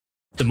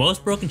The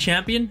most broken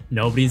champion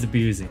nobody's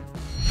abusing.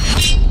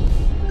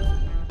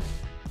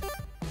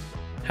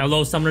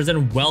 Hello summoners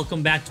and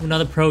welcome back to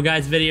another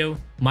ProGuides video.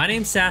 My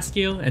name's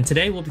Saskio and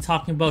today we'll be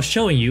talking about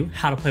showing you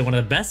how to play one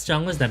of the best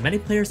junglers that many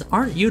players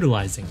aren't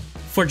utilizing.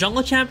 For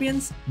jungle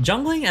champions,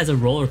 jungling as a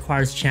role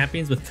requires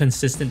champions with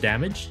consistent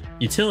damage,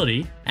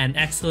 utility, and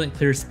excellent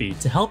clear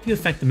speed to help you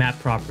affect the map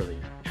properly.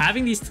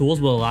 Having these tools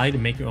will allow you to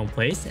make your own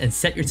plays and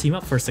set your team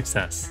up for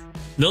success.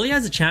 Lilia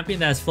is a champion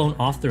that has flown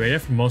off the radar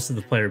for most of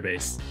the player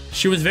base.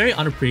 She was very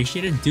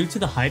unappreciated due to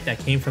the hype that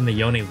came from the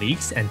Yone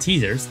leaks and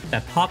teasers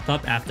that popped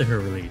up after her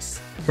release.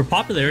 Her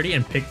popularity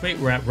and pick rate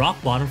were at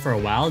rock bottom for a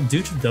while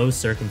due to those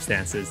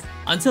circumstances,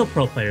 until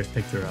pro players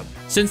picked her up.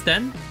 Since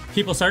then,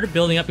 people started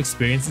building up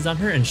experiences on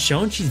her and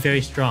shown she's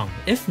very strong,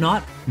 if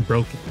not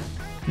broken.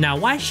 Now,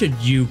 why should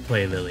you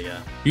play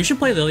Lilia? You should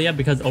play Lilia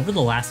because over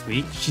the last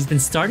week, she's been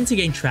starting to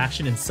gain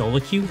traction in solo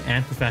queue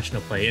and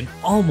professional play in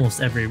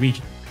almost every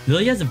region.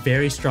 Lilia is a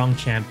very strong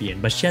champion,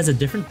 but she has a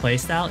different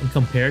playstyle in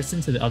comparison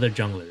to the other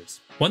junglers.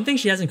 One thing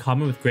she has in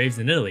common with Graves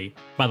and Italy,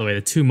 by the way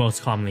the two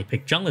most commonly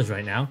picked junglers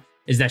right now,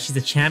 is that she's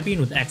a champion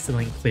with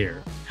excellent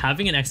clear.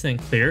 Having an excellent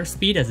clear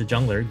speed as a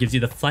jungler gives you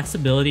the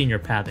flexibility in your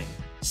pathing.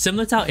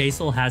 Similar to how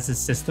Acel has his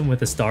system with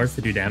the stars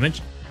to do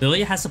damage,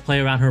 Lilia has to play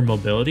around her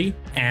mobility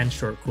and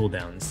short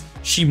cooldowns.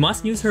 She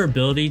must use her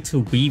ability to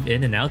weave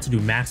in and out to do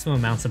maximum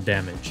amounts of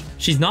damage.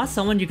 She's not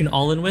someone you can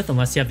all-in with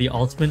unless you have the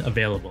ultimate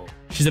available.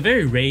 She's a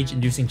very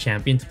rage-inducing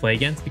champion to play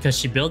against because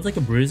she builds like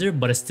a bruiser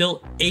but is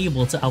still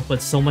able to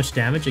output so much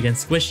damage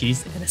against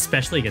squishies and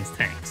especially against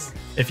tanks.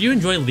 If you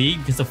enjoy League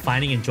because of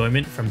finding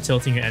enjoyment from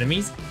tilting your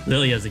enemies,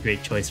 Lilia is a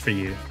great choice for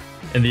you.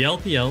 In the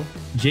LPL,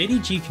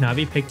 JDG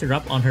Kanavi picked her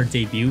up on her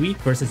debut week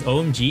versus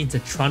OMG into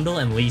Trundle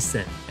and Lee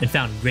Sin and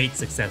found great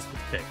success with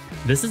the pick.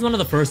 This is one of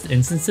the first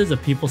instances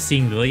of people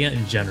seeing Lilia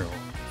in general,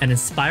 and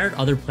inspired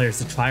other players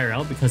to try her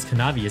out because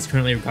Kanavi is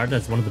currently regarded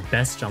as one of the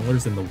best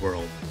junglers in the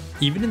world.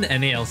 Even in the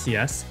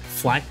NALCS,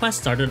 FlyQuest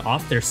started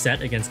off their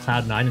set against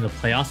Cloud9 in the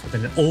playoffs with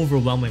an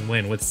overwhelming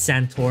win with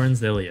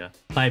Santorin's Lilia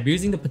by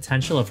abusing the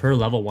potential of her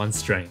level 1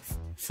 strength.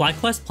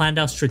 FlyQuest planned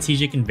out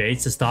strategic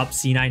invades to stop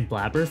C9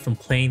 Blabber from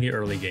playing the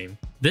early game.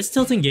 This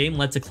tilting game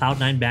led to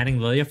Cloud9 banning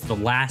Lilia for the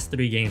last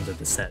 3 games of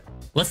the set.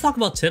 Let's talk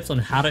about tips on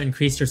how to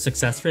increase your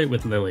success rate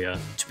with Lilia.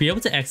 To be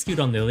able to execute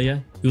on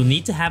Lilia, you'll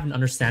need to have an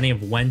understanding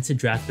of when to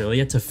draft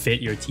Lilia to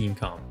fit your team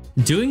comp.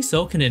 Doing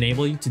so can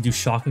enable you to do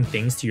shocking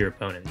things to your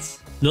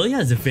opponents. Lilia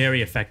is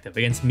very effective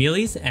against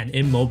melees and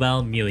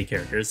immobile melee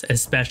characters,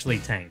 especially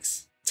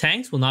tanks.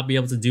 Tanks will not be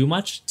able to do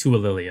much to a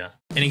Lilia.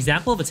 An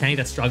example of a tank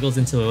that struggles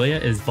into Lilia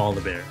is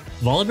Volibear.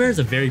 Volibear is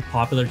a very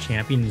popular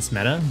champion in this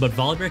meta, but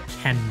Volibear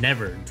can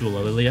never duel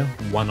a Lilia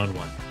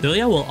one-on-one.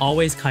 Lilia will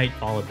always kite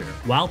Volibear,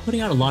 while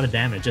putting out a lot of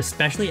damage,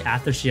 especially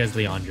after she has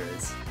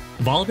Leandres.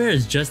 Volibear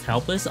is just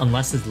helpless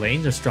unless his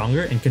lanes are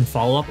stronger and can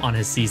follow up on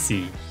his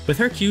CC. With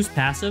her Q's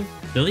passive,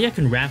 Lilia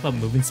can ramp up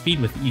movement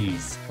speed with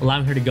ease,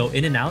 allowing her to go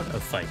in and out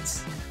of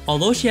fights.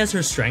 Although she has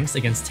her strengths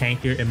against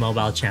tankier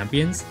immobile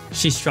champions,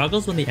 she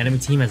struggles when the enemy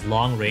team has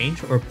long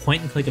range or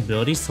point and click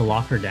abilities to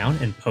lock her down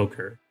and poke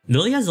her.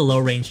 Lilia is a low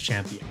range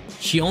champion.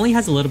 She only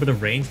has a little bit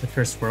of range with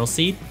her Swirl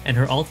Seed and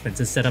her ultimate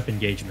to set up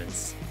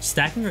engagements.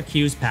 Stacking her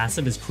Q's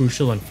passive is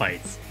crucial in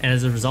fights, and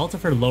as a result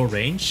of her low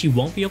range, she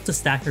won't be able to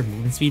stack her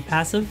movement speed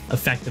passive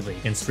effectively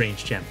against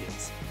ranged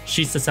champions.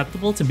 She's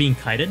susceptible to being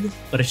kited,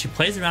 but if she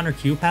plays around her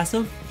Q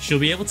passive, she'll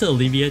be able to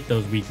alleviate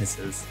those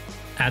weaknesses.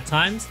 At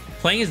times,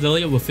 playing as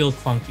Lilia will feel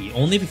clunky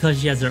only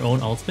because she has her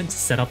own ultimate to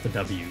set up the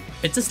W.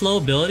 It's a slow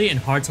ability and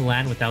hard to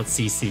land without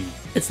CC.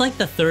 It's like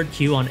the third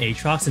Q on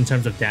Aatrox in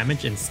terms of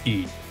damage and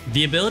speed.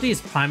 The ability is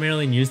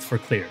primarily used for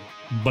clear,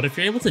 but if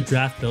you're able to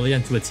draft Lilia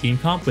into a team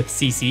comp with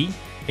CC,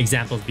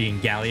 examples being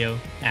Galio,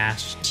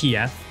 Ashe,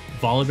 TF,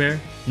 Volibear,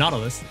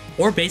 Nautilus,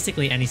 or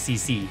basically any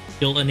CC,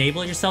 you'll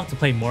enable yourself to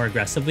play more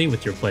aggressively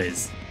with your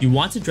plays. You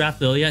want to draft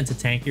Lilia into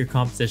tankier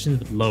compositions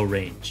with low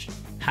range.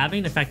 Having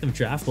an effective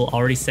draft will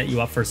already set you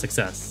up for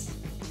success.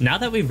 Now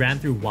that we've ran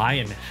through why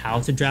and how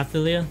to draft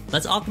Lilia,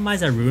 let's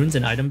optimize our runes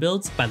and item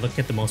builds by looking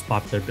at the most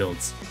popular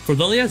builds. For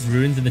Lilia's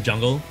runes in the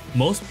jungle,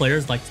 most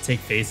players like to take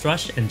Phase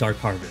Rush and Dark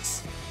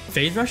Harvest.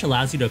 Phase Rush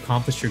allows you to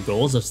accomplish your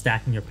goals of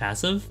stacking your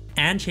passive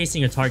and chasing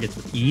your targets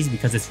with ease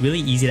because it's really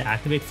easy to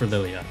activate for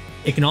Lilia.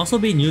 It can also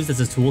be used as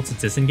a tool to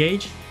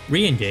disengage,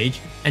 re-engage,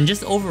 and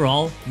just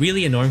overall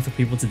really annoying for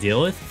people to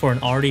deal with for an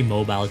already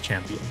mobile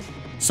champion.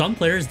 Some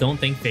players don't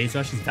think Phase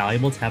Rush is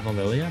valuable to have on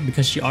Lilia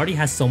because she already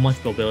has so much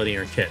mobility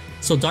in her kit,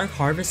 so Dark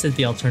Harvest is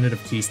the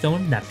alternative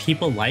keystone that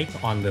people like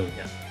on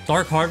Lilia.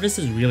 Dark Harvest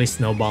is really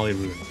snowbally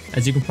rune,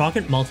 as you can proc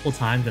it multiple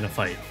times in a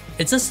fight.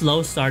 It's a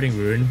slow starting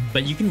rune,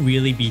 but you can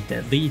really be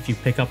deadly if you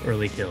pick up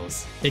early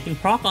kills. It can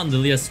proc on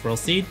Lilia's Swirl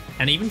Seed,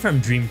 and even from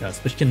Dream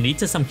Dust, which can lead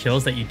to some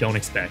kills that you don't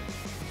expect.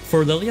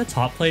 For Lilia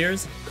top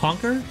players,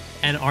 Conquer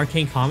and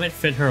Arcane Comet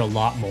fit her a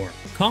lot more.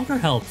 Conquer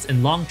helps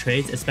in long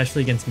trades,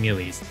 especially against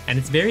melees, and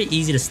it's very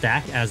easy to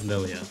stack as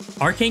Lilia.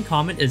 Arcane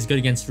Comet is good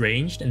against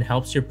ranged and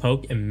helps your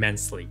poke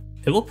immensely.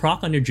 It will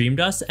proc on your Dream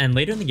Dust, and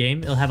later in the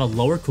game, it'll have a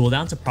lower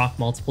cooldown to proc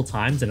multiple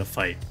times in a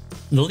fight.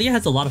 Lilia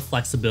has a lot of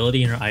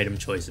flexibility in her item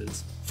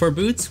choices. For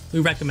boots, we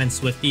recommend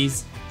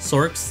Swifties,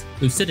 Sorks,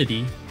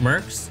 Lucidity,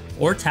 Mercs,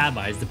 or Tab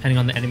Eyes depending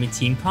on the enemy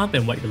team comp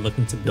and what you're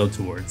looking to build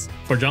towards.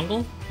 For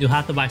jungle, you'll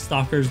have to buy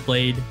Stalker's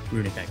Blade,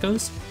 Runic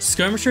Echoes.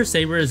 Skirmisher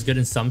Saber is good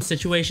in some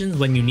situations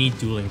when you need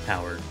dueling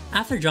power.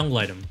 After jungle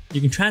item,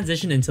 you can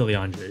transition into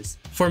Liandry's.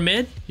 For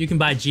mid, you can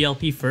buy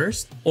GLP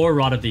first or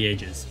Rod of the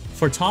Ages.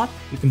 For top,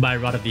 you can buy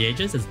Rod of the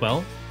Ages as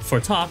well. For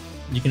top,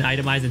 you can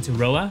itemize into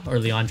Roa or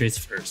Liandry's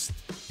first.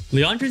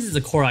 Liandry's is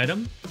a core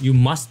item you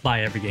must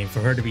buy every game for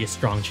her to be a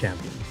strong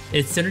champion.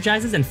 It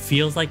synergizes and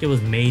feels like it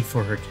was made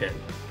for her kit.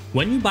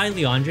 When you buy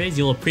Liandry's,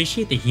 you'll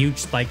appreciate the huge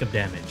spike of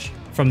damage.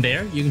 From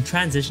there, you can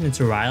transition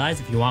into Rylai's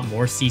if you want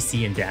more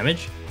CC and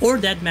damage, or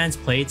Dead Man's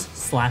Plates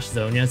 /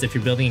 Zonias if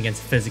you're building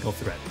against physical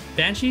threat.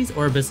 Banshees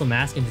or Abyssal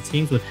Mask into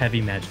teams with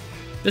heavy magic.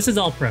 This is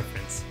all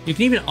preference. You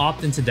can even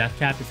opt into Death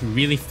Cap if you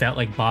really felt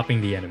like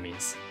bopping the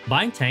enemies.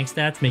 Buying tank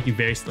stats make you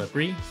very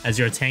slippery, as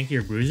you're a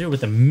tankier bruiser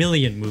with a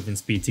million movement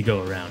speed to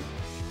go around.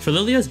 For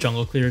Lilia's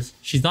jungle clears,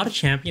 she's not a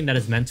champion that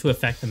is meant to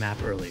affect the map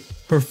early.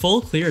 Her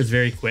full clear is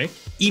very quick,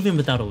 even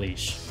without a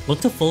leash.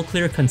 Look to full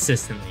clear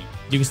consistently.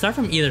 You can start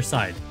from either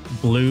side,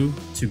 blue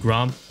to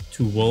Gromp,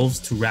 to Wolves,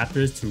 to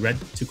Raptors, to Red,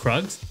 to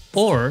Krugs,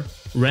 or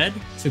Red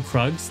to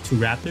Krugs, to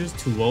Raptors,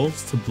 to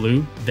Wolves, to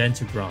Blue, then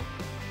to Gromp.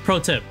 Pro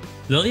tip,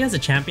 Lilia is a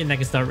champion that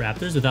can start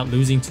Raptors without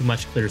losing too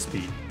much clear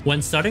speed.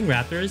 When starting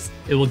Raptors,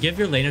 it will give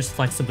your laners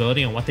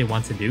flexibility on what they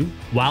want to do,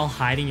 while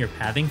hiding your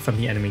pathing from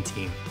the enemy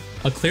team.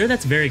 A clear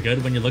that's very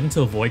good when you're looking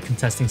to avoid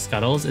contesting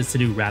scuttles is to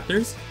do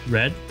Raptors,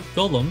 Red,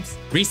 Golems,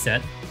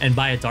 Reset, and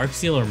buy a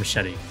Darksteel or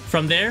Machete.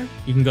 From there,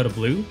 you can go to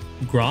Blue,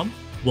 Gromp,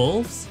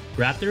 Wolves,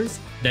 Raptors,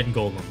 then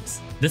Golems.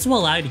 This will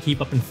allow you to keep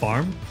up in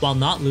farm, while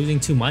not losing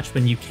too much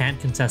when you can't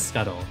contest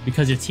Scuttle,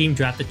 because your team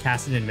drafted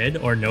Cassid in mid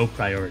or no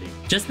priority.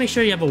 Just make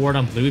sure you have a ward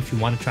on Blue if you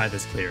want to try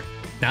this clear.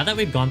 Now that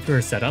we've gone through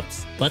her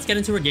setups, let's get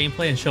into her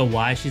gameplay and show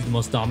why she's the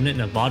most dominant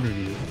in a VOD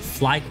review,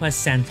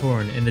 FlyQuest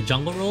Santorin in the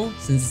jungle role,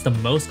 since it's the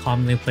most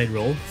commonly played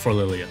role for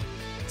Lilia.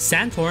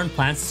 Santorin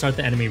plans to start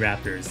the enemy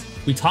Raptors.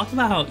 We talked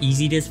about how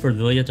easy it is for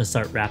Lilia to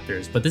start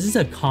Raptors, but this is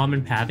a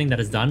common pathing that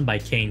is done by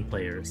Kayn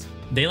players.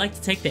 They like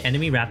to take the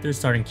enemy Raptors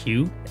starting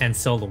Q and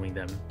soloing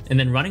them, and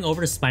then running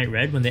over to Smite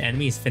Red when the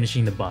enemy is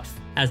finishing the buff,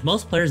 as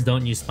most players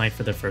don't use Smite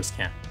for their first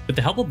camp. With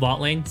the help of bot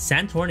lane,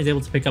 Santorin is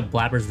able to pick up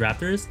Blabber's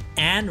Raptors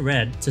and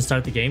Red to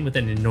start the game with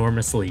an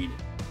enormous lead.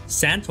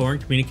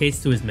 Santorin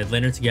communicates to his mid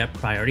laner to get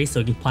priority so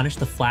he can punish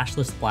the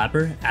flashless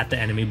Blabber at the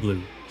enemy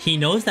Blue. He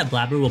knows that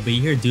Blabber will be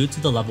here due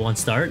to the level 1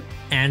 start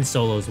and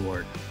Solo's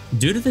ward.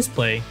 Due to this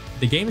play,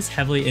 the game is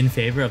heavily in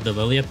favor of the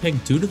Lilia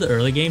pick due to the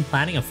early game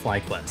planning of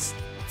FlyQuest.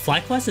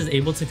 FlyQuest is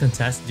able to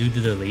contest due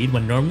to their lead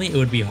when normally it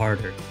would be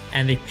harder,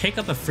 and they pick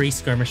up a free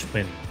skirmish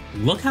win.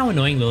 Look how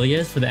annoying Lilia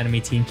is for the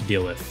enemy team to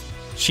deal with.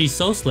 She's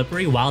so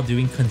slippery while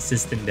doing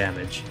consistent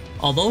damage.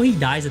 Although he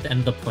dies at the end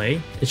of the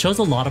play, it shows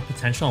a lot of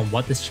potential on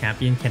what this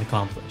champion can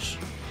accomplish.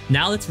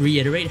 Now let's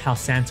reiterate how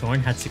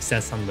Santorin had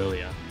success on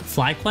Lilia.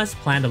 FlyQuest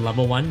planned a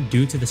level 1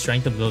 due to the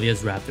strength of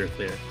Lilia's Raptor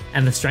clear,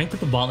 and the strength of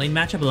the bot lane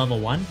matchup at level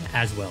 1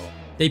 as well.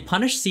 They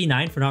punished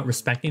C9 for not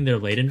respecting their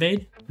late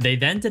invade. They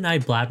then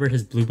denied Blabber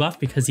his blue buff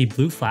because he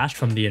blue flashed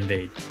from the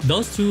invade.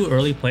 Those two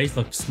early plays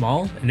looked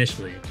small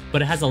initially,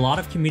 but it has a lot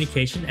of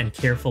communication and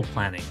careful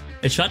planning.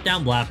 It shut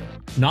down Blabber,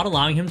 not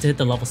allowing him to hit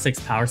the level 6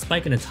 power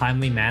spike in a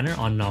timely manner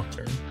on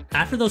Nocturne.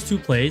 After those two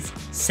plays,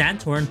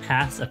 Santorin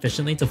paths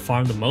efficiently to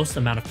farm the most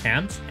amount of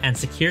camps and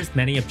secures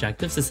many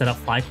objectives to set up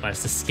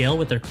FlyQuest to scale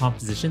with their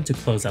composition to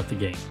close out the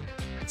game.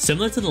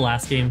 Similar to the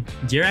last game,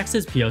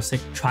 Dirax's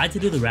Piosic tried to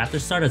do the Raptor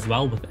start as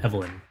well with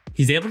Evelynn.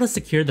 He's able to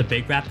secure the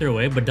big Raptor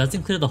away but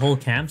doesn't clear the whole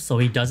camp, so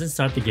he doesn't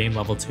start the game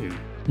level 2.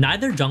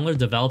 Neither jungler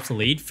develops a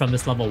lead from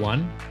this level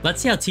 1.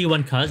 Let's see how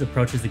T1 Cuz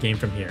approaches the game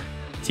from here.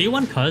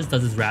 T1 Cuz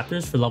does his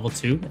Raptors for level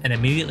 2 and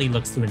immediately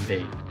looks to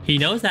invade. He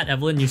knows that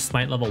Evelynn used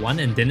Smite level 1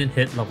 and didn't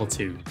hit level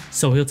 2,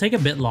 so he'll take a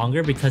bit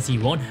longer because he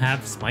won't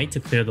have Smite to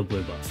clear the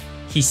blue buff.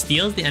 He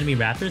steals the enemy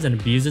Raptors and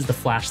abuses the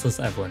flashless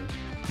Evelynn.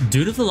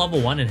 Due to the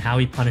level 1 and how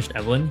he punished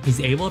Evelynn,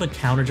 he's able to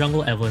counter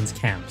jungle Evelynn's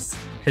camps,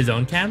 his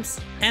own camps,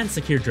 and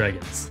secure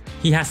dragons.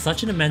 He has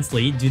such an immense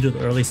lead due to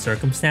the early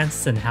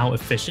circumstances and how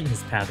efficient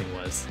his pathing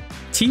was.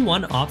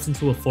 T1 opts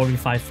into a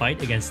 4v5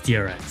 fight against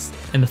DRX,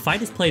 and the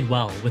fight is played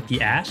well with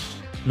the Ashe,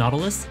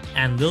 Nautilus,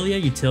 and Lilia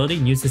utility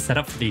used to set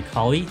up for the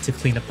Akali to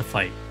clean up the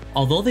fight.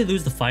 Although they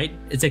lose the fight,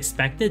 it's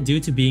expected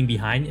due to being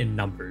behind in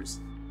numbers.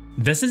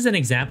 This is an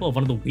example of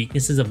one of the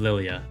weaknesses of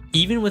Lilia.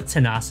 Even with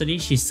tenacity,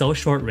 she's so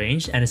short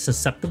range and is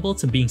susceptible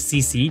to being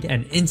CC'd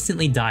and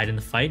instantly died in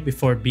the fight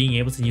before being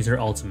able to use her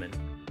ultimate.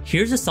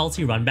 Here's a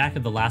salty runback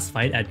of the last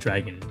fight at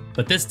Dragon,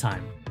 but this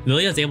time,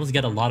 Lilia is able to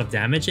get a lot of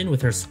damage in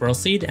with her Swirl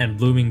Seed and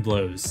Blooming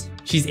Blows.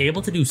 She's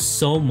able to do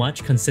so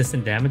much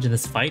consistent damage in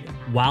this fight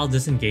while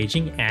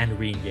disengaging and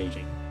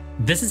re-engaging.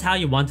 This is how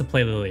you want to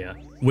play Lilia.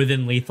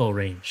 within lethal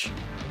range.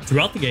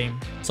 Throughout the game,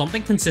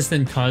 something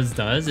consistent Cuz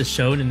does is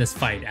shown in this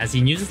fight as he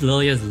uses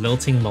Lilia's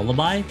Lilting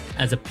Lullaby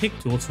as a pick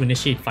tool to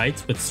initiate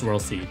fights with Swirl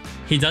Seed.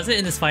 He does it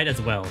in this fight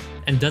as well,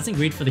 and doesn't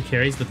greed for the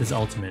carries with his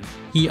ultimate.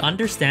 He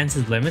understands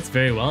his limits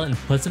very well and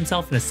puts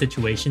himself in a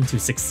situation to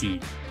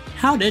succeed.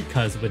 How did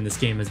Cuz win this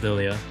game as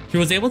Lilia? He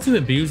was able to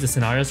abuse the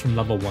scenarios from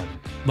level 1,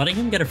 letting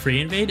him get a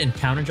free invade and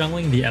counter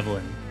jungling the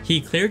Evelynn.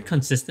 He cleared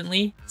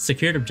consistently,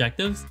 secured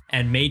objectives,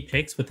 and made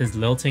picks with his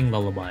Lilting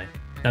Lullaby.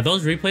 Now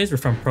those replays were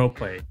from pro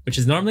play, which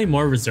is normally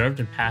more reserved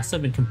and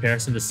passive in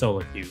comparison to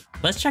solo queue.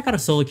 Let's check out a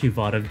solo queue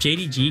VOD of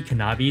JDG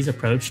Kanavi's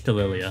approach to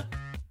Lilia.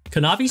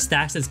 Kanavi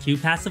stacks his Q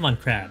passive on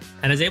Crab,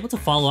 and is able to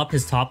follow up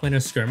his top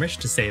laner skirmish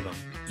to save him.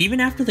 Even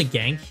after the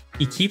gank,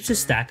 he keeps his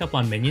stack up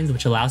on minions,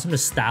 which allows him to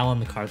style on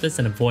the Karthus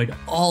and avoid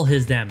all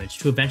his damage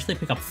to eventually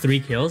pick up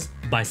 3 kills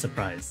by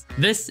surprise.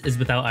 This is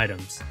without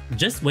items.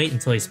 Just wait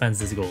until he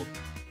spends his gold.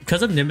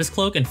 Because of Nimbus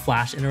Cloak and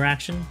Flash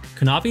interaction,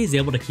 Kanavi is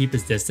able to keep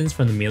his distance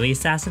from the melee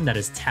assassin that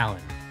is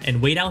Talon,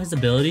 and wait out his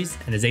abilities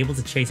and is able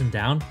to chase him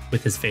down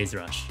with his Phase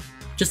Rush.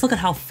 Just look at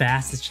how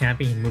fast this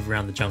champion can move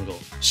around the jungle.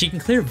 She can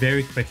clear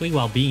very quickly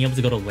while being able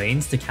to go to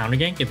lanes to counter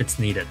gank if it's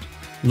needed.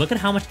 Look at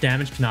how much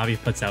damage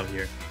Kanavi puts out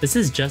here. This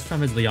is just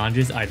from his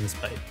Liandry's item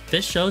spike.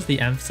 This shows the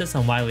emphasis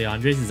on why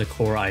Liandry's is a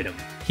core item.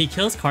 He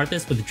kills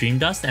Karthus with Dream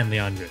Dust and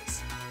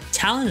Liandry's.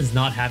 Talon is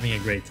not having a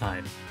great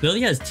time.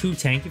 Lilia is too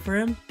tanky for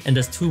him and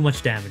does too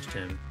much damage to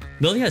him.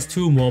 Lilia is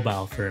too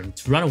mobile for him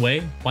to run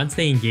away once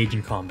they engage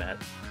in combat.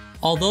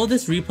 Although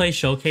this replay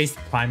showcased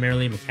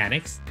primarily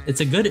mechanics,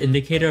 it's a good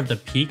indicator of the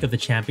peak of the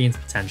champion's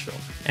potential,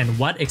 and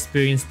what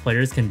experienced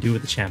players can do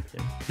with the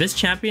champion. This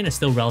champion is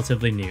still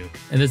relatively new,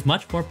 and there's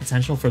much more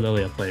potential for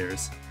Lilia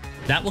players.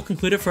 That will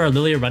conclude it for our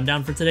Lilia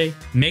rundown for today.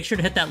 Make sure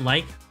to hit that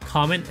like,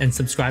 comment, and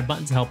subscribe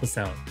button to help us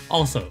out.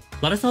 Also,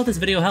 let us know if this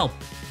video helped.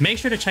 Make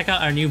sure to check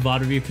out our new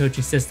VOD review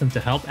coaching system to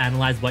help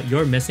analyze what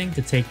you're missing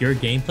to take your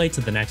gameplay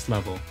to the next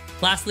level.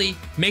 Lastly,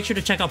 make sure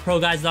to check out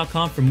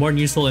ProGuides.com for more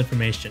useful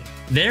information.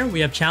 There, we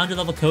have challenger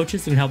level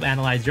coaches who can help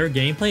analyze your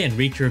gameplay and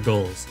reach your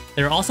goals.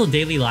 There are also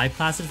daily live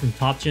classes from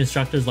top tier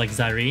instructors like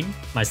Zyrene,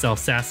 myself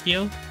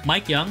Saskio,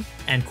 Mike Young,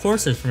 and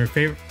courses from your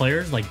favorite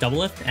players like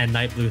Doublelift and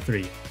Night Blue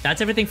 3.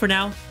 That's everything for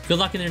now. Good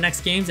luck in your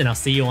next games, and I'll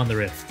see you on the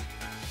Rift.